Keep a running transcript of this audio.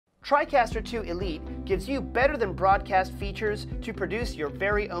TriCaster 2 Elite gives you better than broadcast features to produce your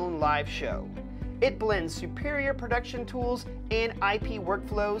very own live show. It blends superior production tools and IP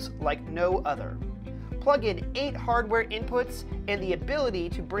workflows like no other. Plug in 8 hardware inputs and the ability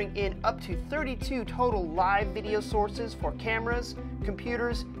to bring in up to 32 total live video sources for cameras,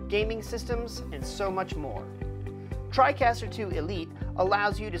 computers, gaming systems, and so much more. TriCaster 2 Elite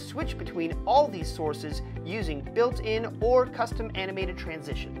allows you to switch between all these sources using built-in or custom animated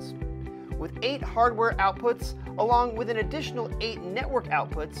transitions. With 8 hardware outputs, along with an additional 8 network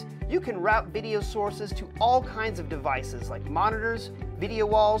outputs, you can route video sources to all kinds of devices like monitors, video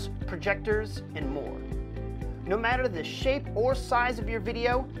walls, projectors, and more. No matter the shape or size of your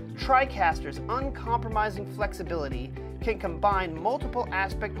video, TriCaster's uncompromising flexibility can combine multiple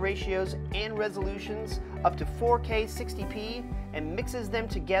aspect ratios and resolutions up to 4K 60p and mixes them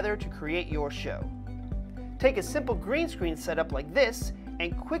together to create your show. Take a simple green screen setup like this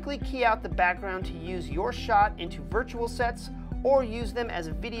and quickly key out the background to use your shot into virtual sets or use them as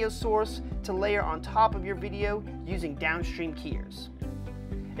a video source to layer on top of your video using downstream keyers.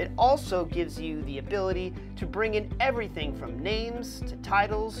 It also gives you the ability to bring in everything from names to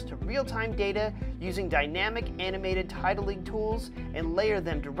titles to real-time data using dynamic animated titling tools and layer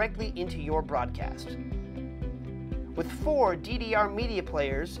them directly into your broadcast. With 4 DDR media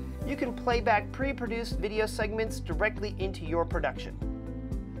players, you can play back pre-produced video segments directly into your production.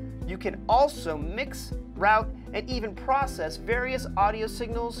 You can also mix, route, and even process various audio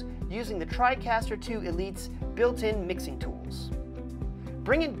signals using the TriCaster 2 Elite's built-in mixing tools.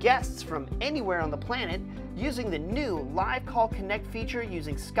 Bring in guests from anywhere on the planet using the new Live Call Connect feature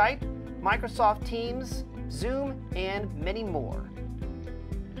using Skype, Microsoft Teams, Zoom, and many more.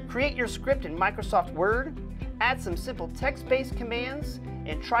 Create your script in Microsoft Word, add some simple text-based commands,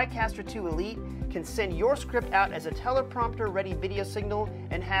 and TriCaster 2 Elite can send your script out as a teleprompter-ready video signal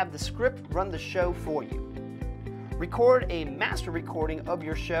and have the script run the show for you. Record a master recording of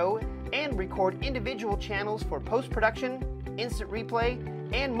your show and record individual channels for post-production, instant replay,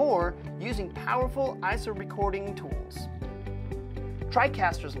 and more using powerful ISO recording tools.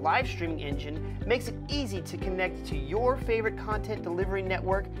 TriCaster's live streaming engine makes it easy to connect to your favorite content delivery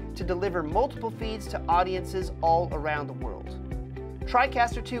network to deliver multiple feeds to audiences all around the world.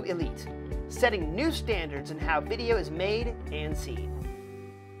 TriCaster 2 Elite, setting new standards in how video is made and seen.